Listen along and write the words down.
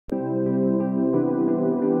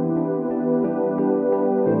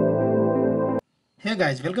Hey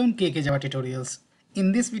guys, welcome to KK Java Tutorials.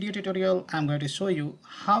 In this video tutorial, I'm going to show you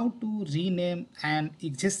how to rename an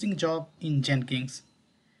existing job in Jenkins.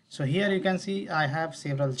 So here you can see I have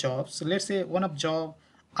several jobs. So let's say one of job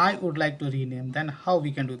I would like to rename, then how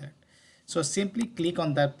we can do that. So simply click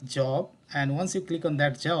on that job, and once you click on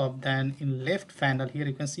that job, then in left panel here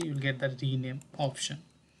you can see you'll get the rename option.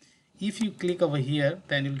 If you click over here,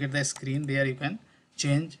 then you'll get the screen there. You can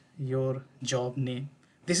change your job name.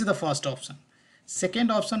 This is the first option.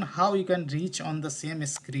 Second option, how you can reach on the same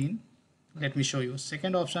screen. Let me show you.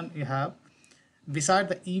 Second option, you have beside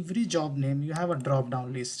the every job name you have a drop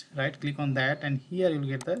down list. Right click on that, and here you'll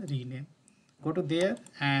get the rename. Go to there,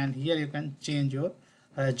 and here you can change your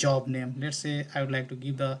job name. Let's say I would like to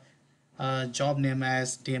give the job name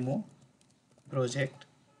as demo project.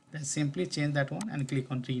 Then simply change that one and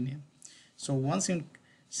click on rename. So once you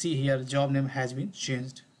see here, job name has been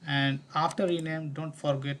changed. And after rename, don't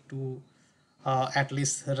forget to at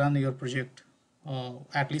least run your project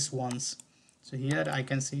at least once. So here I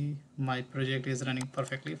can see my project is running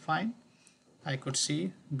perfectly fine. I could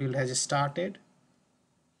see build has started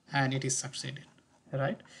and it is succeeded,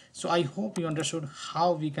 right? So I hope you understood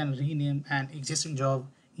how we can rename an existing job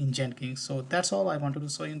in Jenkins. So that's all I wanted to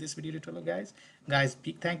show you in this video tutorial, guys.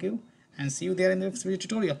 Big thank you, and see you there in the next video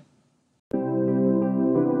tutorial.